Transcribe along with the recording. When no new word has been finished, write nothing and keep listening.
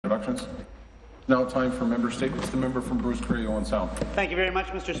introductions. Now time for member statements. The member from Bruce Grey, Owen Sound. Thank you very much,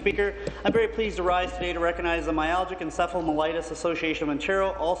 Mr. Speaker. I'm very pleased to rise today to recognize the Myalgic Encephalomyelitis Association of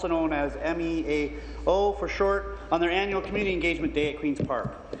Ontario, also known as MEAO for short, on their annual Community Engagement Day at Queen's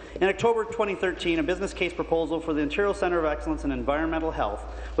Park. In October 2013, a business case proposal for the Ontario Centre of Excellence in Environmental Health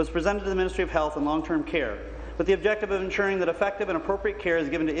was presented to the Ministry of Health and Long-Term Care, with the objective of ensuring that effective and appropriate care is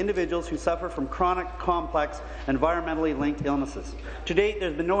given to individuals who suffer from chronic, complex, environmentally linked illnesses. To date, there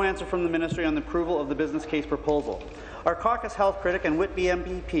has been no answer from the Ministry on the approval of the business case proposal. Our caucus health critic and Whitby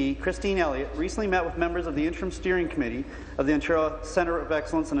MPP, Christine Elliott, recently met with members of the Interim Steering Committee of the Ontario Centre of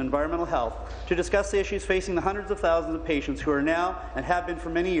Excellence in Environmental Health to discuss the issues facing the hundreds of thousands of patients who are now, and have been for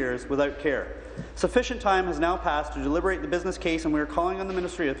many years, without care. Sufficient time has now passed to deliberate the business case, and we are calling on the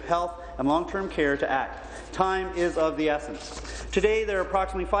Ministry of Health and Long-Term Care to act. Time is of the essence. Today, there are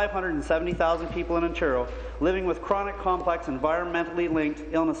approximately 570,000 people in Ontario living with chronic, complex, environmentally linked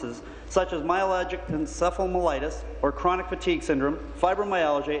illnesses such as myalgic encephalomyelitis, or chronic fatigue syndrome,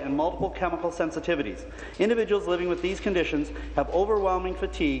 fibromyalgia, and multiple chemical sensitivities. Individuals living with these conditions have overwhelming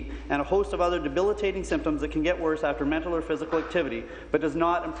fatigue and a host of other debilitating symptoms that can get worse after mental or physical activity, but does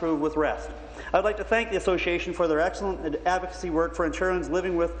not improve with rest. I'd like to thank the Association for their excellent advocacy work for Ontarians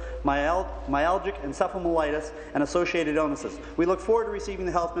living with myalgic encephalomyelitis and associated illnesses. We look forward to receiving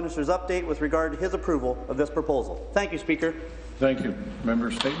the Health Minister's update with regard to his approval of this proposal. Thank you, Speaker. Thank you. Member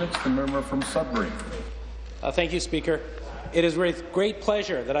statements. The member from Sudbury. Thank you, Speaker. It is with great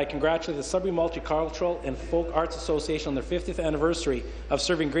pleasure that I congratulate the Sudbury Multicultural and Folk Arts Association on their 50th anniversary of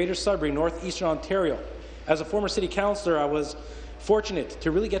serving Greater Sudbury, Northeastern Ontario. As a former City Councillor, I was fortunate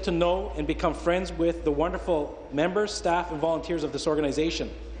to really get to know and become friends with the wonderful members, staff, and volunteers of this organization.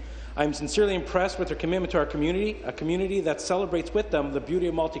 I am sincerely impressed with their commitment to our community, a community that celebrates with them the beauty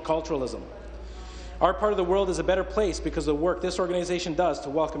of multiculturalism. Our part of the world is a better place because of the work this organization does to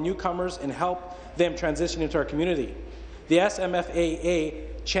welcome newcomers and help them transition into our community. The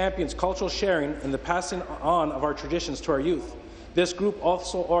SMFAA champions cultural sharing and the passing on of our traditions to our youth. This group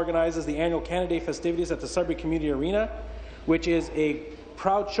also organizes the annual Canada Day festivities at the Sudbury Community Arena, which is a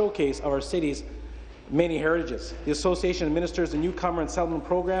proud showcase of our city's many heritages. The association administers a newcomer and settlement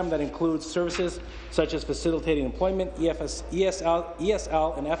program that includes services such as facilitating employment,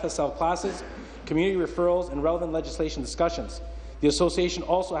 ESL and FSL classes, community referrals, and relevant legislation discussions. The association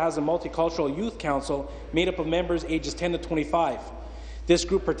also has a multicultural youth council made up of members ages 10 to 25. This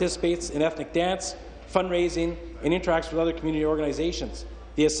group participates in ethnic dance, fundraising, and interacts with other community organizations.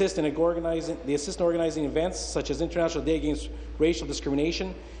 They assist in organizing events such as International Day Against Racial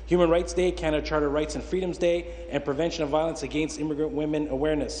Discrimination, Human Rights Day, Canada Charter Rights and Freedoms Day, and Prevention of Violence Against Immigrant Women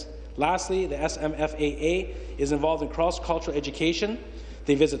Awareness. Lastly, the SMFAA is involved in cross-cultural education.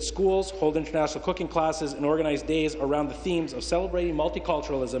 They visit schools, hold international cooking classes, and organize days around the themes of celebrating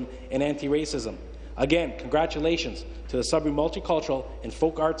multiculturalism and anti-racism. Again, congratulations to the Sudbury Multicultural and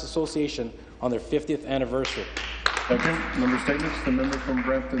Folk Arts Association on their 50th anniversary. Thank you. Member statements. The member from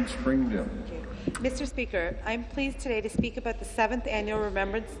Brampton Springdale. Mr. Speaker, I'm pleased today to speak about the 7th annual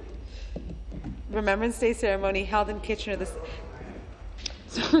Remembrance Day ceremony held in Kitchener.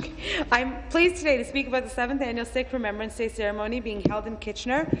 I'm pleased today to speak about the 7th annual Sikh Remembrance Day ceremony being held in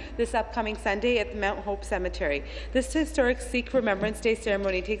Kitchener this upcoming Sunday at the Mount Hope Cemetery. This historic Sikh Remembrance Day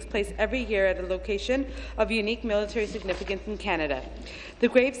ceremony takes place every year at a location of unique military significance in Canada. The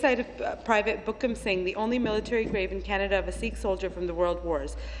gravesite of Private Bukam Singh, the only military grave in Canada of a Sikh soldier from the World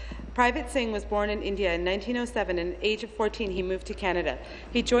Wars. Private Singh was born in India in 1907, and at the age of 14 he moved to Canada.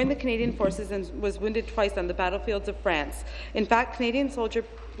 He joined the Canadian Forces and was wounded twice on the battlefields of France. In fact, Canadian soldier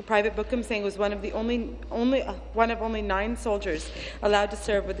Private Bukam Singh was one of only 9 soldiers allowed to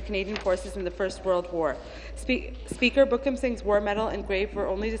serve with the Canadian Forces in the First World War. Speaker Bukam Singh's war medal and grave were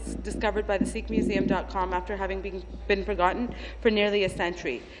only discovered by the SikhMuseum.com after having been forgotten for nearly a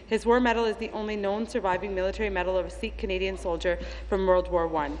century. His war medal is the only known surviving military medal of a Sikh Canadian soldier from World War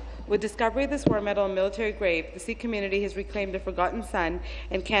I. With discovery of this war medal and military grave, the Sikh community has reclaimed a forgotten son,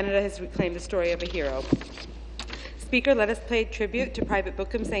 and Canada has reclaimed the story of a hero. Speaker, let us pay tribute to Private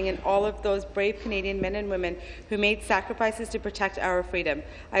Bukam Singh and all of those brave Canadian men and women who made sacrifices to protect our freedom.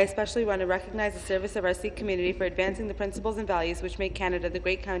 I especially want to recognize the service of our Sikh community for advancing the principles and values which make Canada the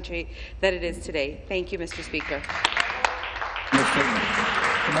great country that it is today. Thank you, Mr. Speaker.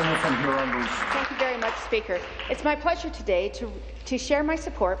 Thank you very much, Speaker. It's my pleasure today to share my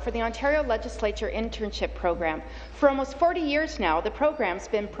support for the Ontario Legislature Internship Program. For almost 40 years now, the program's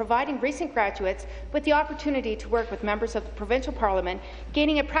been providing recent graduates with the opportunity to work with members of the provincial parliament,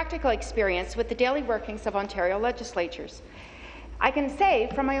 gaining a practical experience with the daily workings of Ontario legislatures. I can say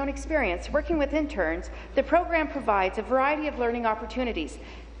from my own experience, working with interns, the program provides a variety of learning opportunities.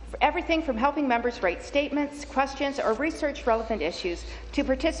 everything from helping members write statements, questions, or research relevant issues to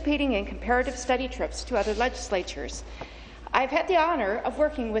participating in comparative study trips to other legislatures. I've had the honour of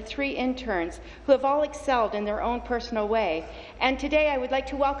working with 3 interns who have all excelled in their own personal way, and today I would like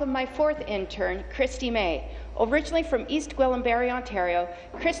to welcome my 4th intern, Christy May. Originally from East Gwillimbury, Ontario,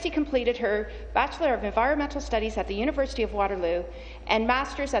 Christy completed her Bachelor of Environmental Studies at the University of Waterloo and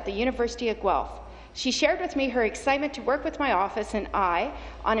Masters at the University of Guelph. She shared with me her excitement to work with my office and I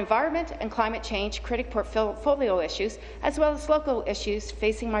on environment and climate change critic portfolio issues, as well as local issues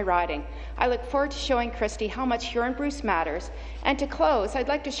facing my riding. I look forward to showing Christy how much Huron-Bruce matters. And to close, I'd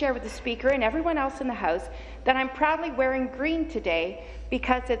like to share with the Speaker and everyone else in the House that I'm proudly wearing green today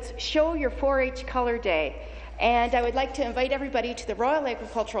because it's Show Your 4-H Colour Day. And I would like to invite everybody to the Royal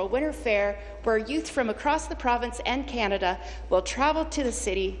Agricultural Winter Fair, where youth from across the province and Canada will travel to the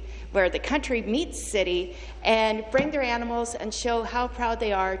city, where the country meets city, and bring their animals and show how proud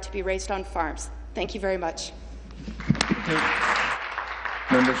they are to be raised on farms. Thank you very much.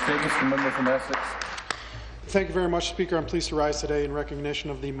 Member statements. The member from Essex. Thank you very much, Speaker. I'm pleased to rise today in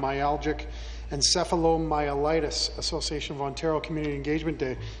recognition of the Myalgic Encephalomyelitis Association of Ontario Community Engagement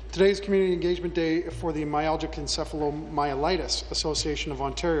Day. Today's Community Engagement Day for the Myalgic Encephalomyelitis Association of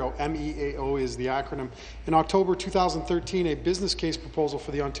Ontario, MEAO is the acronym. In October 2013, a business case proposal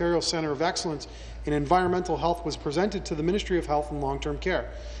for the Ontario Centre of Excellence in Environmental Health was presented to the Ministry of Health and Long-Term Care.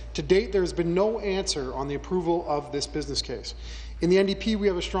 To date, there has been no answer on the approval of this business case. In the NDP, we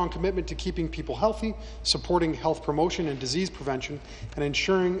have a strong commitment to keeping people healthy, supporting health promotion and disease prevention, and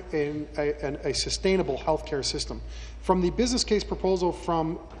ensuring a sustainable healthcare system. From the business case proposal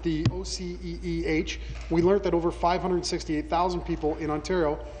from the OCEEH, we learned that over 568,000 people in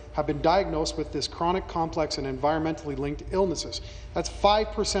Ontario have been diagnosed with this chronic, complex, and environmentally linked illnesses. That's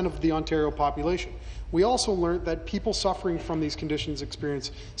 5% of the Ontario population. We also learned that people suffering from these conditions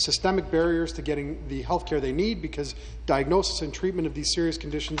experience systemic barriers to getting the health care they need because diagnosis and treatment of these serious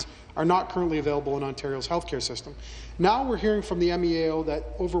conditions are not currently available in Ontario's healthcare system. Now we're hearing from the MEAO that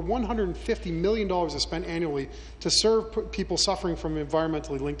over $150 million is spent annually to serve people suffering from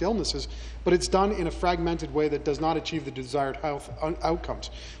environmentally linked illnesses, but it's done in a fragmented way that does not achieve the desired health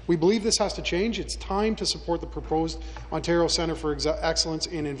outcomes. We believe this has to change. It's time to support the proposed Ontario Centre for Excellence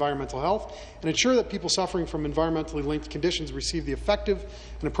in Environmental Health and ensure that people suffering from environmentally linked conditions receive the effective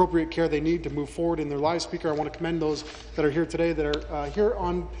and appropriate care they need to move forward in their lives. Speaker, I want to commend those that are here today that are here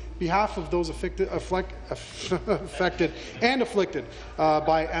on behalf of those affected and afflicted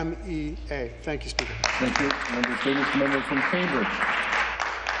by MEA. Thank you, Speaker. Thank you. Member Davis, member from Cambridge.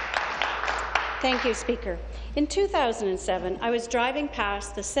 Thank you, Speaker. In 2007, I was driving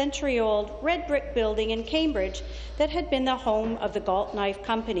past the century-old red brick building in Cambridge that had been the home of the Galt Knife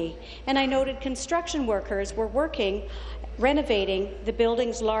Company, and I noted construction workers were renovating the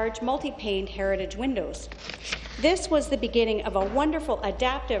building's large multi-paned heritage windows. This was the beginning of a wonderful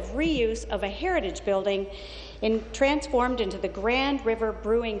adaptive reuse of a heritage building transformed into the Grand River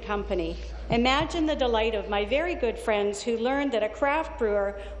Brewing Company. Imagine the delight of my very good friends who learned that a craft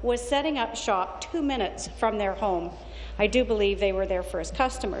brewer was setting up shop 2 minutes from their home. I do believe they were their first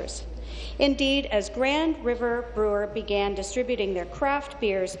customers. Indeed, as Grand River Brewer began distributing their craft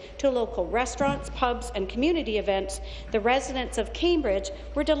beers to local restaurants, pubs, and community events, the residents of Cambridge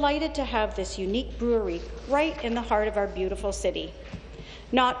were delighted to have this unique brewery right in the heart of our beautiful city.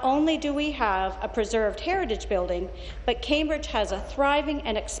 Not only do we have a preserved heritage building, but Cambridge has a thriving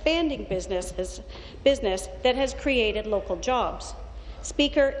and expanding business that has created local jobs.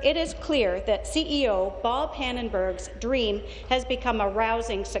 Speaker, it is clear that CEO Bob Hannenberg's dream has become a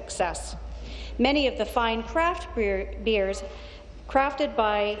rousing success. Many of the fine craft beers crafted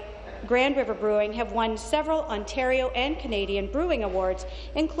by Grand River Brewing have won several Ontario and Canadian brewing awards,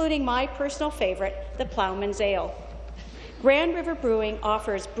 including my personal favourite, the Ploughman's Ale. Grand River Brewing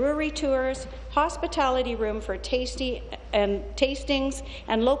offers brewery tours, hospitality room for tastings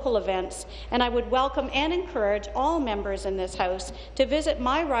and local events, and I would welcome and encourage all members in this House to visit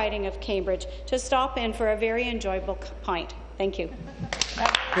my riding of Cambridge to stop in for a very enjoyable pint. Thank you.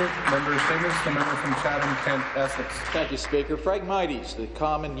 Member statements. The member from Chatham-Kent, Essex. Thank you, Speaker. Phragmites, the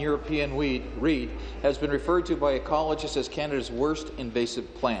common European reed, has been referred to by ecologists as Canada's worst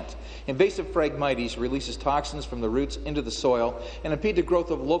invasive plant. Invasive Phragmites releases toxins from the roots into the soil and impede the growth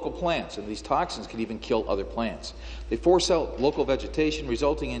of local plants, and these toxins can even kill other plants. They force out local vegetation,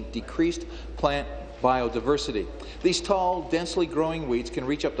 resulting in decreased plant biodiversity. These tall, densely growing weeds can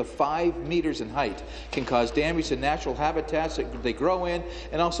reach up to 5 meters in height, can cause damage to natural habitats that they grow in,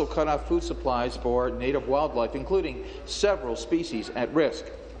 and also cut off food supplies for native wildlife, including several species at risk.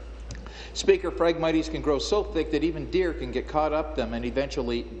 Speaker, Phragmites can grow so thick that even deer can get caught up them and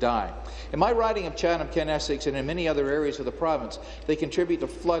eventually die. In my riding of Chatham, Kent, Essex, and in many other areas of the province, they contribute to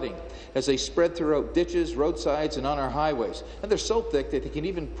flooding as they spread throughout ditches, roadsides, and on our highways. And they're so thick that they can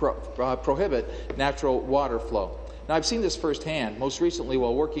even prohibit natural water flow. Now, I've seen this firsthand, most recently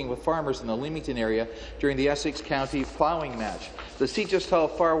while working with farmers in the Leamington area during the Essex County plowing match. To see just how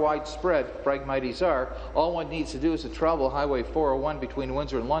far widespread Phragmites are, all one needs to do is to travel Highway 401 between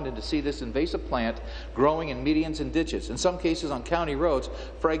Windsor and London to see this invasive plant growing in medians and ditches. In some cases on county roads,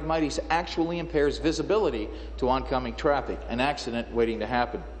 Phragmites actually impairs visibility to oncoming traffic, an accident waiting to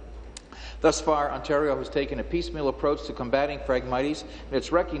happen. Thus far, Ontario has taken a piecemeal approach to combating Phragmites, and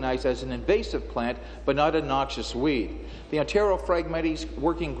it's recognized as an invasive plant, but not a noxious weed. The Ontario Phragmites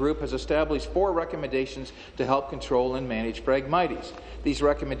Working Group has established 4 recommendations to help control and manage Phragmites. These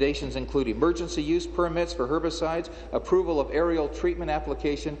recommendations include emergency use permits for herbicides, approval of aerial treatment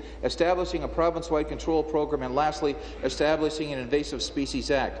application, establishing a province-wide control program, and lastly, establishing an Invasive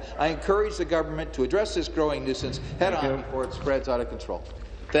Species Act. I encourage the government to address this growing nuisance head-on before it spreads out of control.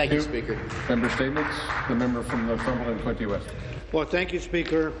 Thank you, Speaker. Member statements. The member from Northumberland 20 West. Well, thank you,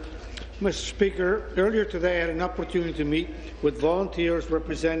 Speaker. Mr. Speaker, earlier today I had an opportunity to meet with volunteers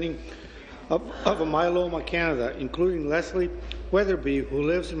representing of Myeloma Canada, including Leslie Weatherby, who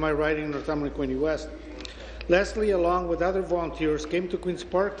lives in my riding in Northumberland 20 West. Leslie, along with other volunteers, came to Queen's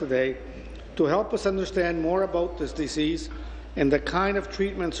Park today to help us understand more about this disease and the kind of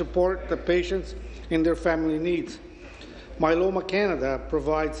treatment support the patients and their family needs. Myeloma Canada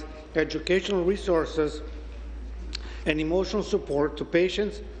provides educational resources and emotional support to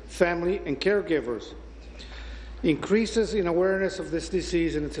patients, family, and caregivers. Increases in awareness of this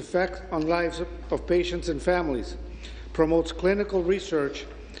disease and its effect on lives of patients and families, promotes clinical research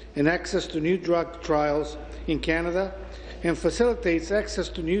and access to new drug trials in Canada, and facilitates access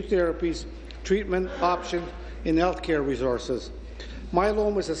to new therapies, treatment options, and healthcare resources.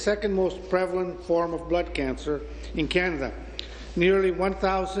 Myeloma is the second most prevalent form of blood cancer in Canada. Nearly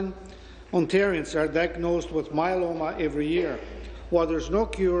 1,000 Ontarians are diagnosed with myeloma every year. While there's no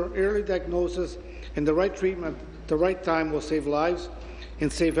cure, early diagnosis and the right treatment at the right time will save lives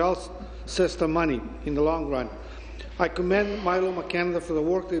and save health system money in the long run. I commend Myeloma Canada for the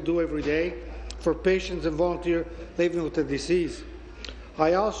work they do every day for patients and volunteers living with the disease.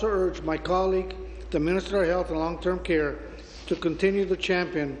 I also urge my colleague, the Minister of Health and Long-Term Care, to continue the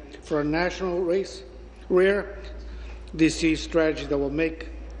champion for a national rare disease strategy that will make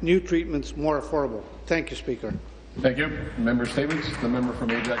new treatments more affordable. Thank you, Speaker. Thank you. Member statements. The member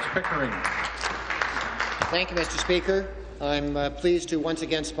from Ajax Pickering. Thank you, Mr. Speaker. I'm pleased to once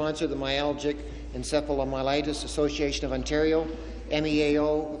again sponsor the Myalgic Encephalomyelitis Association of Ontario.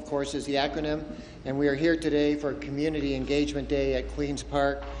 MEAO, of course, is the acronym, and we are here today for Community Engagement Day at Queen's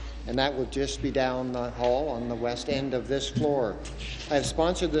Park, and that will just be down the hall on the west end of this floor. I have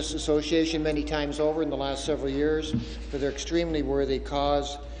sponsored this association many times over in the last several years for their extremely worthy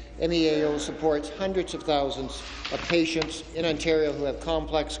cause. MEAO supports hundreds of thousands of patients in Ontario who have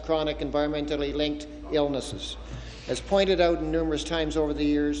complex, chronic, environmentally linked illnesses. As pointed out numerous times over the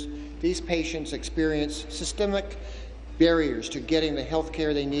years, these patients experience systemic barriers to getting the health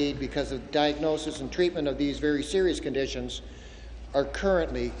care they need because of diagnosis and treatment of these very serious conditions are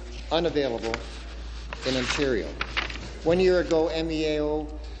currently unavailable in Ontario. 1 year ago, MEAO,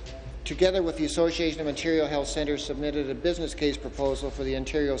 together with the Association of Ontario Health Centres, submitted a business case proposal for the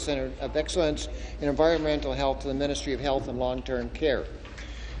Ontario Centre of Excellence in Environmental Health to the Ministry of Health and Long-Term Care.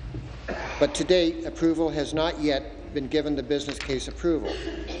 But to date, approval has not yet been given the business case approval.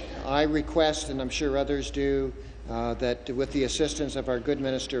 I request, and I'm sure others do, that with the assistance of our good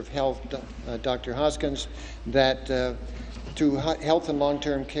Minister of Health, Dr. Hoskins, that to Health and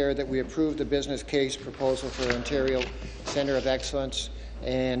Long-Term Care, that we approve the business case proposal for Ontario Centre of Excellence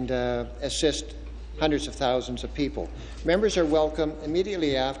and assist hundreds of thousands of people. Members are welcome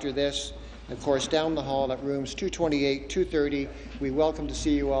immediately after this, of course, down the hall at rooms 228, 230. We welcome to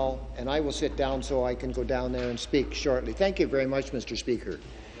see you all, and I will sit down so I can go down there and speak shortly. Thank you very much, Mr. Speaker.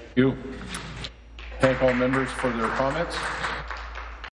 Thank you. Thank all members for their comments.